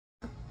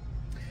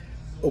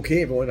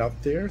Okay, everyone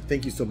out there,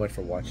 thank you so much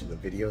for watching the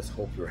videos.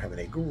 Hope you're having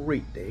a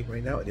great day.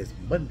 Right now, it is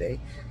Monday.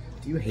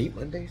 Do you hate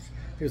Mondays?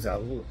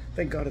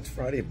 Thank God it's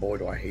Friday. Boy,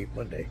 do I hate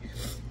Monday.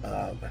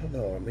 I don't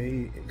know,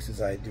 maybe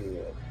since I do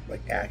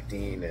like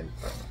acting and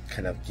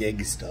kind of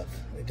gig stuff,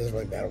 it doesn't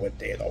really matter what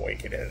day of the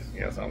week it is. You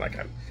know, it's not like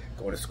I'm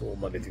going to school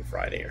Monday through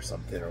Friday or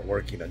something, or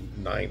working a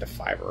 9 to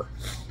 5 or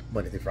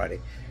Monday through Friday.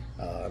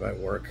 I might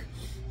work,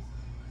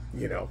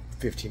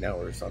 15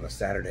 hours on a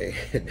Saturday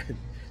and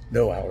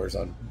no hours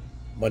on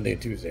Monday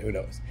and Tuesday, who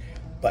knows?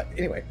 But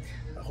anyway,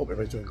 I hope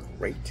everybody's doing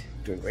great.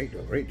 Doing great.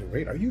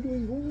 Are you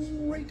doing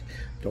great?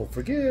 Don't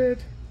forget,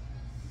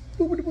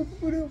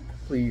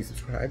 please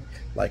subscribe,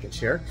 like, and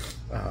share.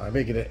 I'm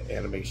making an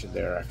animation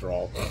there after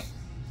all.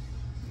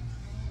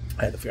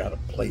 I had to figure out how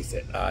to place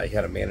it. I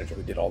had a manager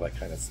who did all that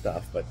kind of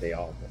stuff, but they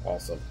all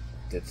also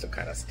did some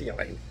kind of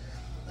stealing.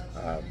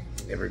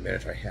 Every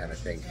manager I had, I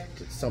think,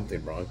 did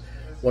something wrong.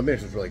 One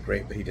manager was really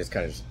great, but he just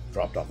kind of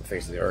dropped off the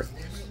face of the earth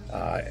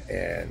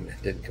and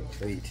didn't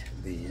complete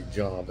the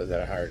job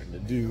that I hired him to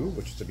do,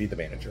 which is to be the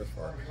manager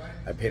for.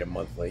 I paid him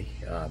monthly,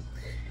 and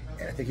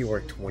I think he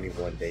worked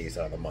 21 days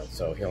out of the month,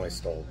 so he only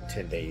stole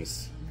 10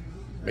 days,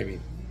 maybe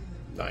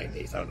 9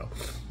 days, I don't know.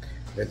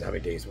 Depends how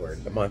many days were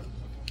in the month,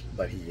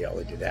 but he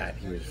only did that.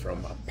 He was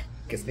from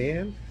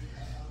Pakistan,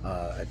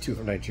 2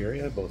 from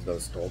Nigeria. Both of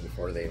those stole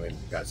before they even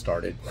got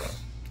started.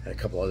 And a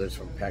couple others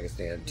from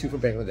Pakistan, 2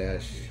 from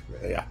Bangladesh.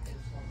 Yeah,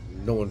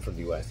 no one from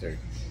the U.S. There,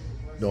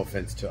 no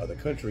offense to other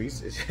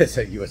countries. It's just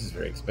that U.S. is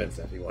very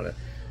expensive. You want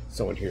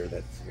someone here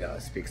that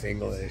speaks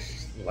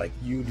English like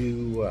you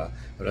do.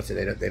 I'm not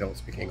saying they don't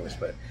speak English,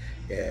 but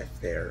if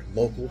they're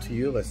local to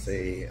you, let's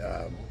say,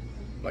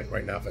 like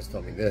right now, if I was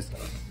filming this,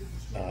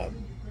 I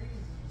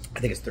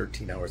think it's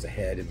 13 hours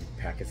ahead in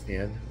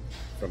Pakistan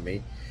from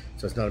me.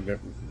 So it's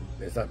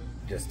not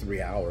just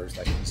 3 hours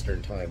like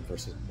Eastern time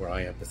versus where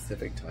I am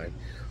Pacific time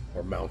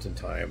or Mountain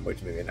time,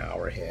 which may be an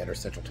hour ahead, or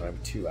Central time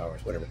 2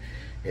 hours, whatever.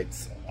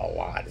 It's a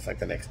lot. It's like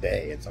the next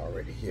day. It's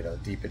already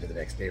deep into the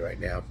next day right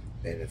now,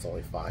 and it's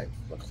only 5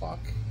 o'clock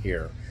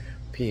here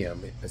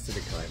p.m.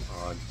 Pacific time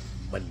on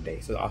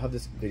Monday. So I'll have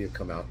this video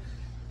come out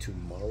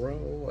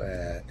tomorrow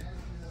at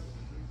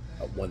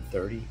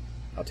 1:30.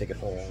 I'll take it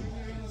home.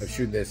 I'm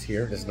shooting this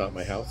here. This is not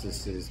my house.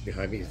 This is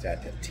behind me. It's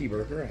at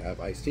T-Burger. I have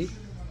iced tea.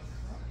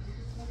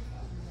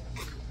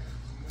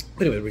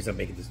 But anyway, the reason I'm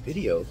making this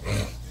video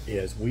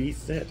is we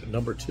sent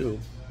number 2.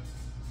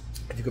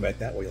 If you go back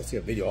that way, you'll see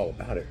a video all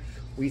about it.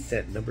 We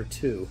sent number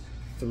 2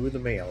 through the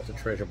mail to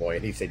Treasure Boy,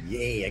 and he said,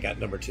 "Yay, I got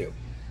number 2.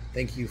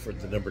 Thank you for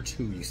the number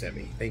 2 you sent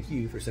me. Thank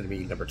you for sending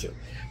me number 2."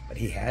 But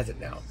he has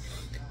it now.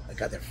 I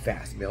got there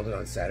fast. Mailed it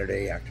on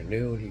Saturday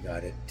afternoon. He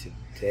got it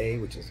today,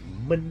 which is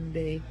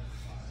Monday.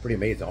 Pretty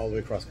amazing, all the way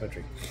across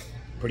country.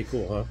 Pretty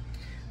cool,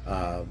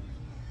 huh?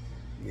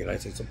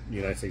 United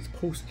States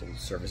Postal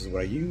Service is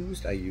what I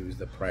used. I used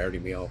the Priority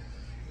Mail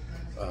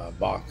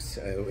box.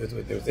 It was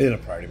in a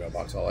Priority Mail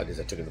box. All I did is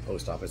I took it to the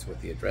post office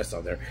with the address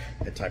on there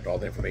and typed all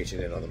the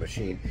information in on the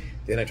machine.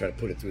 Then I tried to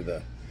put it through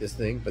this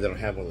thing, but they don't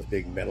have one of those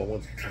big metal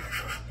ones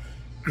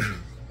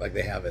like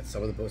they have at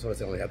some of the post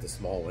offices. They only have the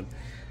small one.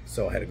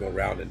 So I had to go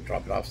around and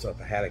drop it off. So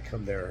if I had to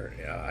come there,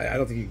 I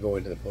don't think you can go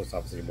into the post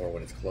office anymore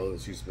when it's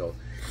closed. You used to go,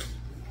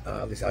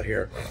 at least out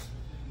here,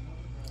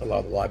 a lot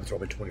of the lobbies are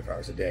open 24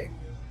 hours a day.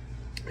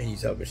 And you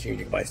use a machine,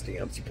 you can buy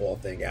stamps, you pull a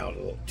thing out,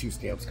 2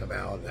 stamps come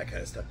out, and that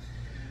kind of stuff.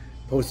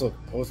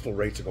 Postal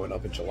rates are going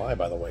up in July,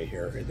 by the way,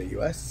 here in the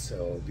U.S.,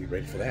 so be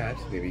ready for that.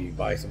 Maybe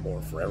buy some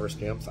more Forever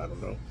stamps, I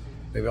don't know.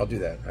 Maybe I'll do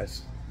that.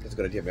 That's a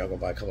good idea. Maybe I'll go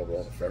buy a couple of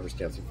rolls of Forever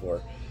stamps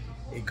before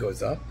it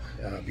goes up.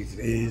 Because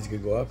it is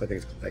going to go up. I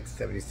think it's like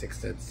 76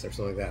 cents or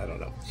something like that. I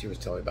don't know. She was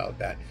telling me about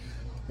that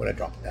when I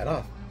dropped that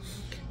off.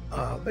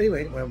 But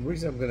anyway, the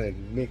reason I'm going to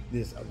make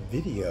this a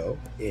video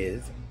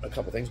is a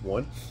couple things.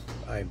 One,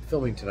 I'm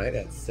filming tonight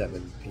at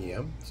 7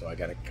 p.m., so I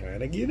got to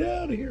kind of get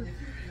out of here.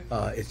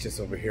 It's just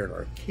over here in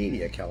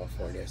Arcadia,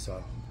 California, so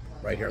I'm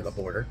right here on the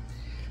border.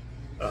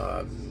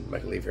 I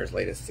can leave here as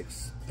late as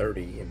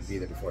 6:30 and be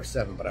there before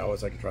 7, but I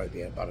always like to try to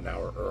be about an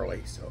hour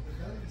early, so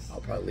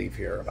I'll probably leave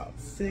here about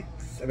 6.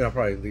 I'll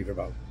probably leave here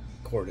about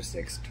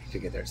 5:45 to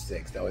get there at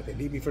 6. That way if they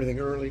need me for anything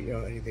early,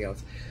 anything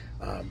else,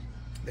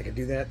 they can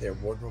do that. They're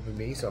wardrobing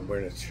me, so I'm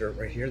wearing a shirt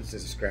right here. This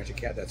is a Scratchy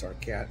cat. That's our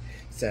cat.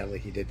 Sadly,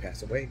 he did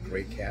pass away.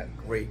 Great cat.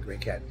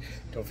 Great cat.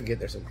 Don't forget,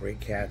 there's some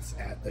great cats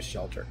at the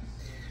shelter.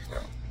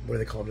 What do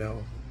they call them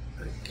now?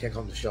 I can't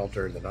call them the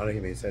shelter. They're not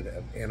even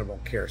said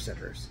animal care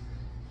centers.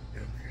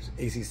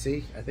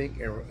 ACC, I think,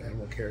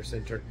 Animal Care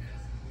Center.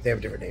 They have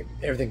a different name.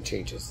 Everything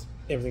changes.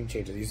 Everything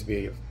changes. It used to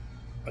be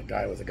a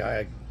guy was a guy,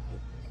 a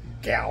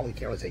gal. You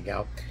can't really say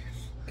gal.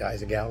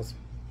 Guys and gals.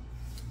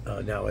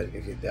 Now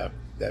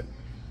that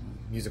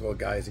musical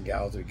guys and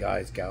gals would be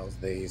guys, gals,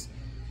 theys,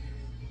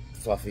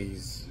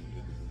 fluffies,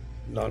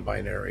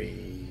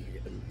 non-binary,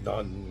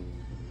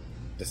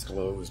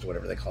 non-disclosed,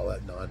 whatever they call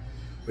that.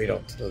 We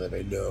don't know that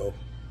they know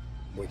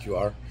what you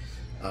are.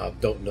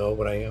 Don't know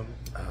what I am.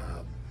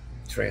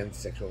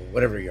 Transsexual,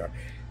 whatever you are.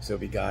 So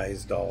it'd be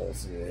guys,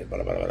 dolls, maybe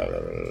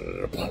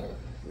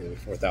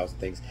 4,000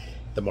 things.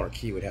 The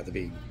marquee would have to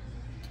be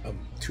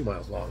 2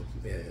 miles long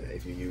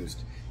if you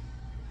used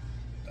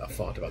a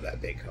font about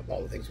that big of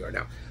all the things we are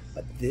now.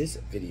 But this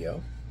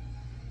video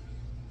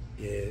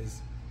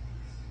is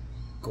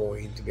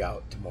going to be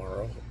out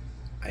tomorrow.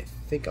 I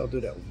think I'll do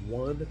it at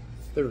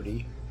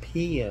 1:30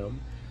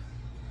 p.m.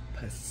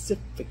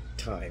 Pacific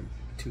time,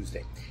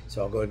 Tuesday.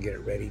 So I'll go and get it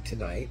ready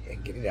tonight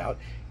and get it out.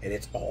 And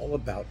it's all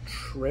about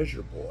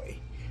Treasure Boy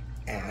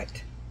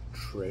at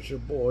Treasure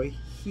Boy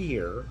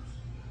here.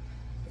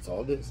 That's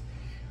all it is.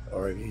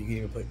 Or you can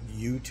even put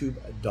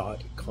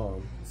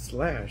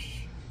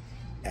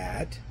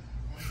youtube.com/at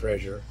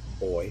Treasure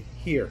Boy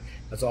here.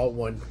 That's all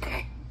one.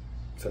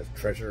 So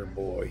Treasure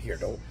Boy here.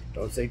 Don't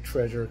say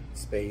treasure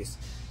space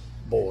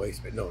boy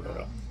space. No.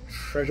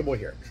 Treasure Boy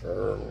here.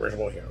 Treasure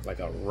Boy here. Like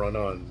a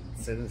run-on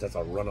sentence. That's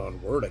a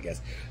run-on word, I guess.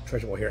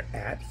 Treasure Boy here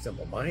at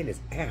symbol. Mine is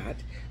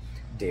at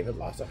David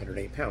lost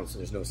 108 pounds. So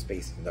there's no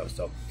spaces in those.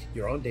 So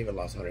you're on David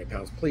lost 108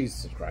 pounds. Please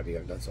subscribe if you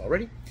haven't done so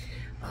already.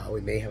 We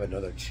may have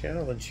another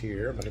challenge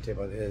here. I'm not going to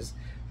tell you about his.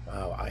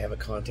 I have a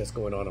contest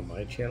going on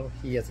my channel.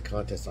 He has a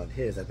contest on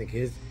his. I think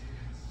his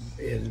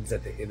ends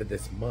at the end of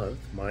this month.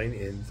 Mine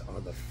ends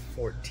on the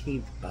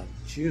 14th of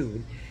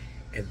June.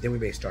 And then we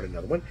may start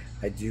another one.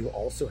 I do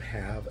also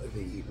have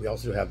we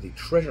also have the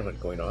treasure hunt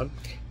going on.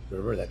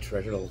 Remember that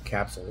treasure little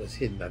capsule is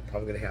hidden. I'm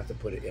probably going to have to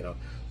put it in a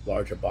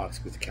larger box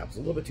because the capsule's a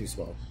little bit too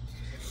small.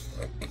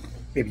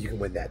 Maybe you can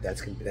win that.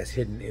 That's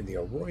hidden in the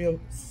Arroyo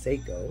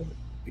Seco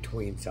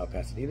between South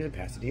Pasadena and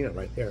Pasadena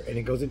right there. And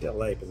it goes into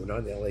LA, but we're not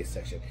in the LA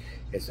section.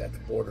 It's at the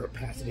border of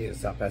Pasadena and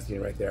South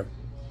Pasadena right there.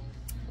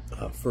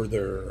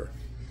 Further,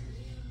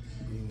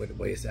 what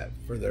way is that?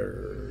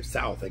 Further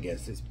south, I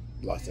guess, is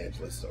Los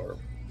Angeles, or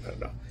I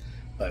don't know.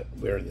 But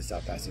we're in the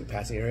South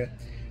Pasadena area.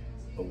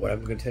 But what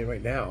I'm going to tell you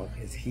right now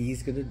is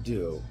he's going to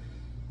do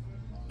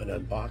an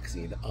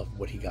unboxing of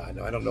what he got.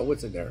 Now, I don't know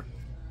what's in there.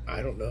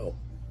 I don't know.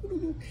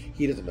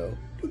 He doesn't know.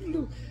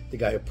 The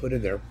guy who put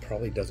in there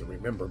probably doesn't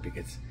remember,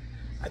 because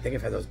I think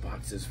I've had those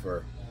boxes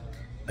for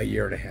a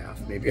year and a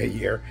half, maybe a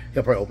year.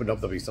 He'll probably open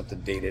up, there'll be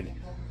something dated,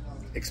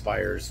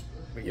 expires,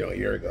 a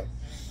year ago.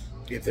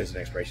 If there's an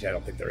expiration, I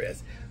don't think there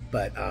is.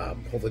 But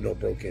hopefully no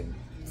broken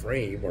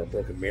frame or a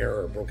broken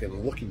mirror or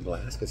broken looking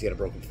glass, because he had a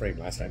broken frame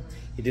last time.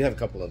 He did have a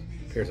couple of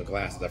pairs of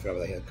glasses. I forgot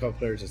what they had. A couple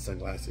pairs of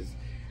sunglasses.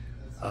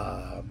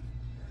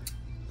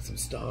 Some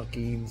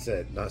stockings,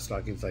 not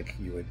stockings like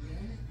you would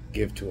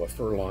give to a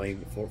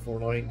furline,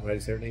 what do you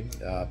say her name?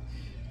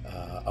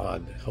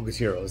 On Hocus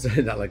Heroes,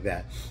 not like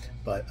that,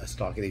 but a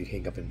stocking that you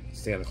hang up, and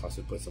Santa Claus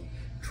would put some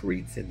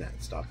treats in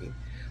that stocking.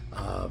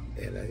 And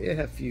it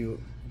had a few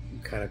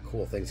kind of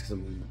cool things,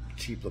 some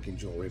cheap looking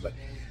jewelry, but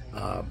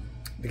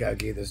the guy who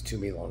gave this to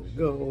me long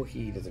ago,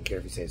 he doesn't care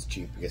if he says it's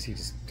cheap, because he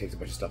just takes a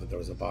bunch of stuff and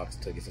throws in a box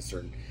until he gets a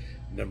certain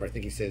number. I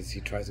think he says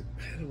he tries to,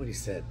 I don't know what he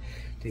said.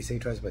 Did he say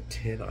he tries to put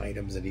 10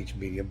 items in each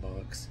medium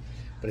box?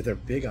 But if they're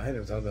big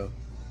items, I don't know.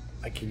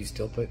 Can you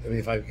still put,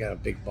 if I've got a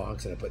big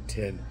box and I put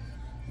 10,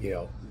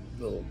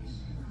 little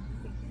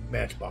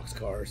Matchbox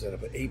cars, and I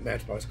put 8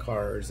 Matchbox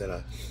cars and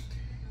a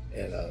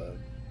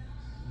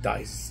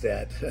dice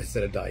set, a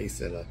set of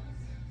dice and a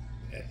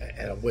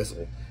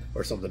whistle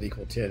or something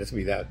equal 10, it's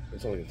gonna be that.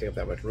 It's only gonna take up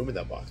that much room in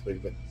that box. But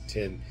if you put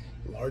 10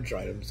 large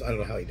items, I don't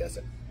know how he does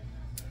it.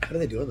 How do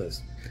they do on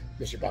those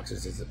mystery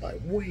boxes? Is it by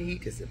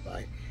weight? Is it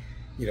by,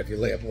 if you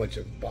lay up a bunch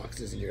of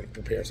boxes and you're gonna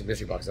prepare some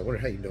mystery boxes? I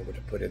wonder how you know what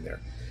to put in there.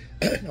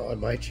 Now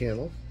on my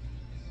channel,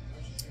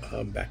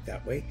 back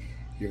that way,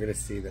 you're gonna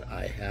see that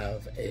I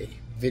have a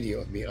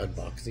video of me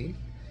unboxing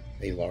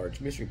a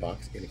large mystery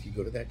box, and if you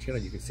go to that channel,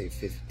 you can save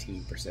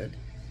 15%.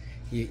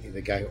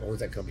 The guy who owns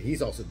that company,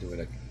 he's also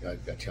doing a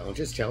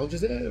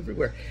challenges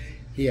everywhere.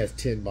 He has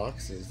 10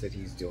 boxes that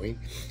he's doing,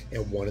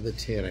 and one of the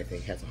 10, I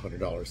think, has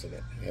 $100 in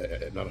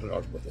it. Not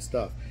 $100 worth of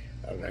stuff,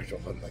 an actual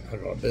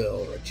 $100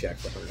 bill or a check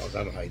for $100. I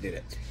don't know how he did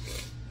it.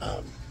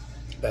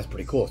 That's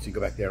pretty cool. So you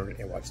go back there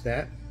and watch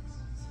that.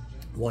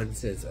 One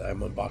says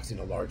I'm unboxing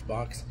a large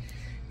box,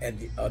 and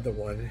the other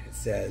one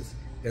says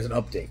there's an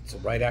update. So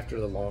right after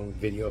the long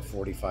video of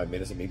 45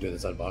 minutes of me doing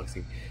this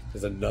unboxing,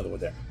 there's another one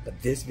there.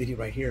 But this video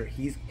right here,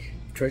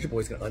 Treasure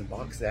Boy's gonna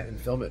unbox that and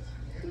film it.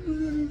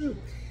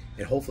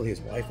 And hopefully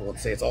his wife won't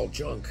say it's all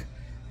junk.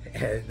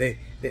 And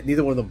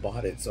neither one of them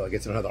bought it, so I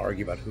guess I don't have to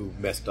argue about who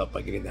messed up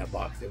by getting that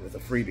box. It was a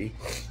freebie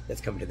that's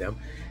coming to them.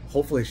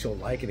 Hopefully she'll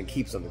like it and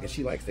keep something, because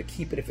she likes to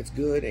keep it if it's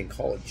good and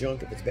call it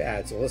junk if it's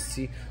bad. So let's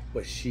see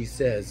what she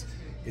says.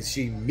 Is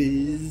she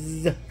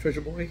Ms.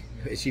 Treasure Boy?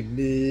 Is she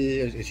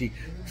Ms. Is she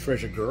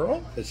Treasure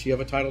Girl? Does she have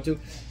a title too?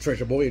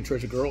 Treasure Boy and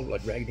Treasure Girl,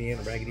 like Raggedy Ann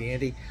and Raggedy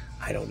Andy?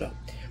 I don't know.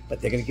 But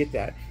they're going to get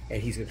that,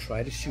 and he's going to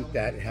try to shoot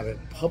that and have it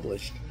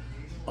published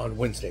on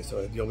Wednesday.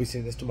 So you'll be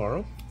seeing this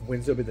tomorrow.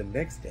 Wednesday will be the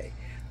next day.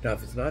 Now,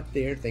 if it's not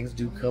there, things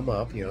do come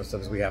up.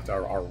 Sometimes we have to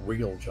our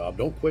real job.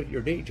 Don't quit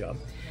your day job.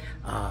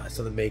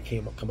 Something may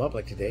come up.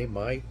 Like today,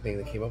 my thing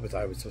that came up is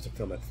I was supposed to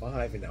film at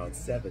 5, and now it's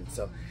 7.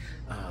 So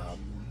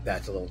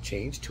that's a little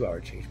change, 2-hour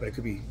change. But it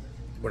could be,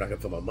 we're not going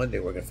to film on Monday.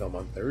 We're going to film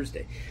on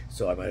Thursday.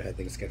 So I might have had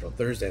things scheduled on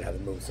Thursday and have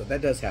them move. So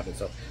that does happen.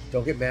 So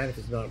don't get mad if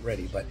it's not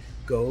ready. But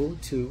go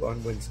to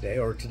on Wednesday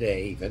or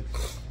today even,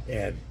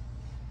 and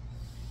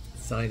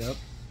sign up,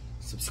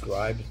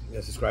 subscribe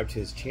to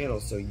his channel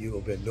so you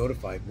will be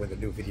notified when the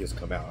new videos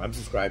come out. I'm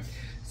subscribed,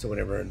 so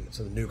whenever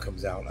the new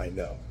comes out, I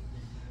know.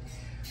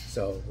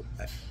 So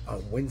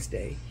on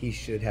Wednesday, he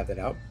should have that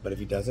out, but if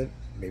he doesn't,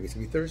 maybe it's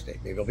gonna be Thursday,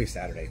 maybe it'll be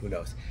Saturday, who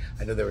knows.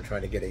 I know they were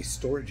trying to get a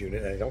storage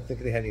unit, and I don't think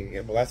they had any,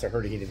 well, last I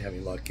heard, he didn't have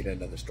any luck getting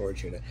another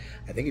storage unit.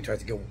 I think he tries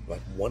to get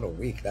like one a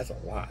week. That's a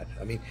lot.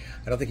 I mean,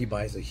 I don't think he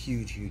buys the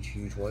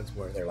huge ones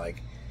where they're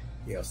like,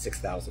 you know,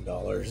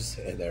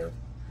 $6,000 and they're,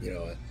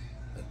 you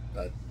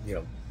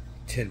know,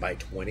 10 by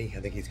 20. I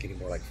think he's getting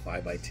more like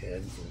 5 by 10s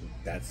and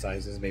that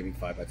sizes, maybe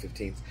 5 by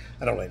 15s.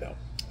 I don't really know,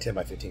 10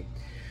 by 15.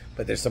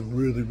 But there's some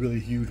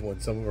really huge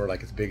ones. Some of them are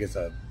like as big as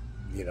a,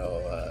 you know,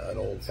 an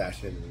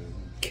old-fashioned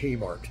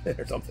Kmart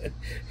or something,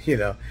 you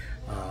know,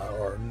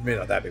 or maybe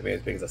not that big, maybe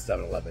as big as a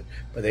 7-Eleven.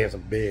 But they have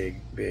some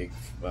big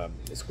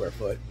square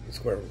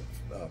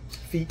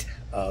feet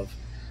of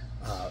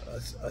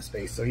a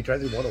space. So he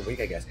tries to do one a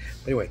week, I guess.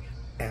 But anyway,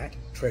 at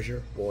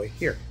Treasure Boy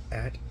Here,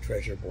 at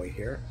Treasure Boy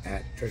Here,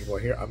 at Treasure Boy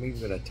Here. I'm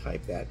even going to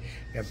type that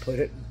and put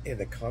it in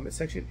the comment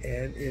section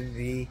and in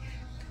the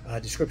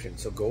description.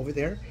 So go over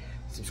there.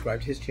 Subscribe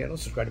to his channel,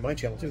 subscribe to my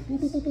channel too.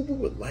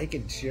 Like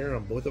and share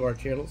on both of our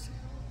channels.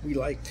 We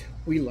like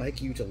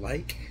you to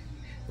like,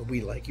 and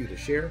we like you to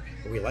share,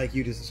 and we like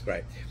you to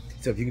subscribe.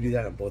 So if you can do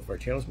that on both of our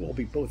channels, we'll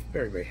be both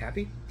very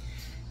happy.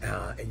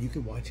 And you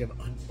can watch him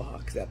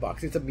unbox that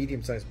box. It's a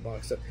medium-sized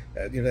box. So,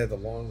 you know, the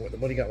long one, the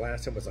one he got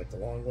last time was like the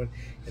long one,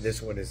 and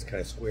this one is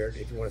kind of squared.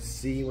 If you want to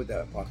see what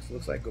that box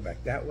looks like, go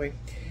back that way,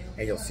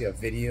 and you'll see a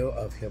video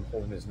of him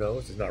holding his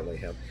nose. It's not really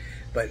him,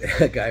 but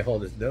a guy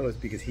holding his nose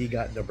because he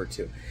got number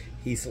 2.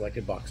 He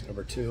selected box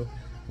number 2.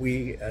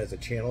 We, as a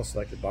channel,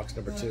 selected box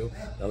number 2.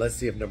 Now let's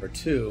see if number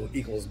 2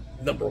 equals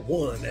number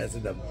 1, as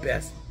in the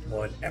best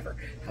one ever.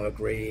 Have a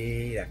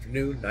great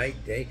afternoon,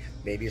 night, day.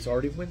 Maybe it's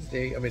already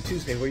Wednesday. I mean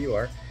Tuesday where you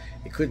are.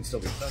 It couldn't still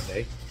be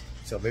Sunday.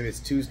 So maybe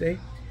it's Tuesday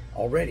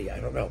already. I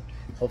don't know.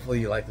 Hopefully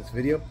you like this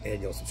video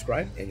and you'll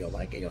subscribe and you'll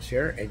like and you'll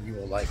share and you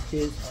will like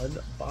his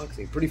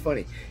unboxing. Pretty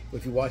funny.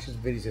 If you watch his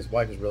videos, his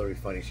wife is really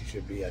funny. She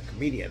should be a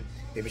comedian.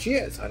 Maybe she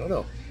is. I don't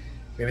know.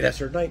 Maybe that's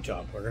her night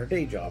job or her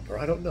day job, or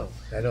I don't know.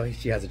 I know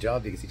she has a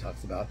job because he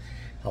talks about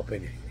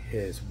helping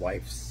his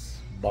wife's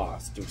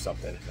boss do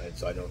something. And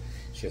so I know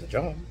she has a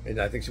job. And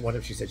I think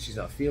she said she's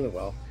not feeling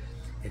well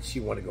and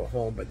she wanted to go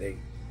home, but they,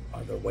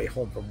 on their way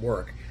home from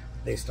work,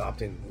 they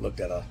stopped and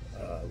looked at a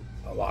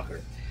locker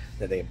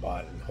that they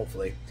bought, and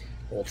hopefully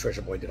old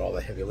Treasure Boy did all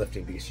the heavy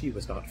lifting because she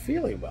was not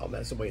feeling well. And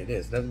that's the way it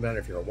is. It doesn't matter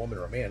if you're a woman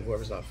or a man.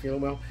 Whoever's not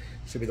feeling well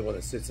should be the one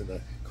that sits in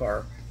the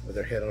car with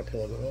their head on a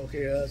pillow going,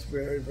 okay, that's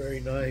very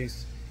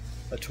nice.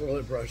 A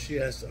toilet brush,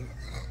 yes.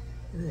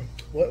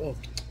 What? Oh,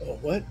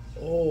 what?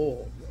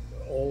 Oh,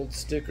 old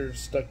stickers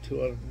stuck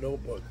to a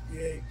notebook.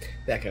 Yay.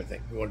 That kind of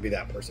thing. We want to be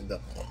that person.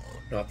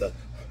 Not the,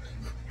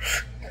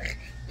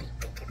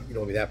 you don't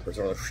want to be that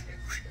person. Or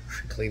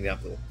cleaning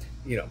up the,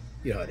 you know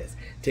how it is.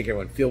 Take care,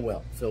 everyone. Feel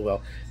well.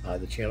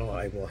 The channel,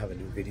 I will have a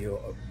new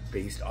video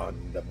based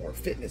on the more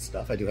fitness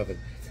stuff. I do have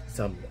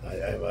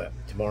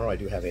tomorrow I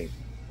do have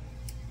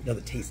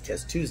another Taste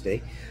Test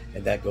Tuesday,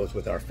 and that goes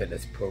with our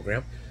fitness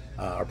program.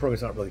 Our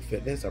program's not really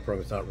fitness. Our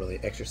program's not really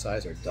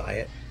exercise or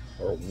diet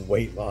or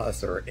weight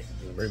loss or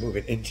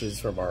removing inches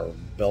from our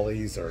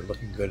bellies or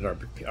looking good in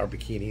our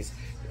bikinis.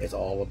 It's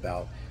all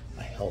about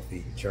a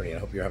healthy journey. I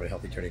hope you're having a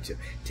healthy journey too.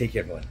 Take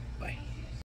care, everyone. Bye.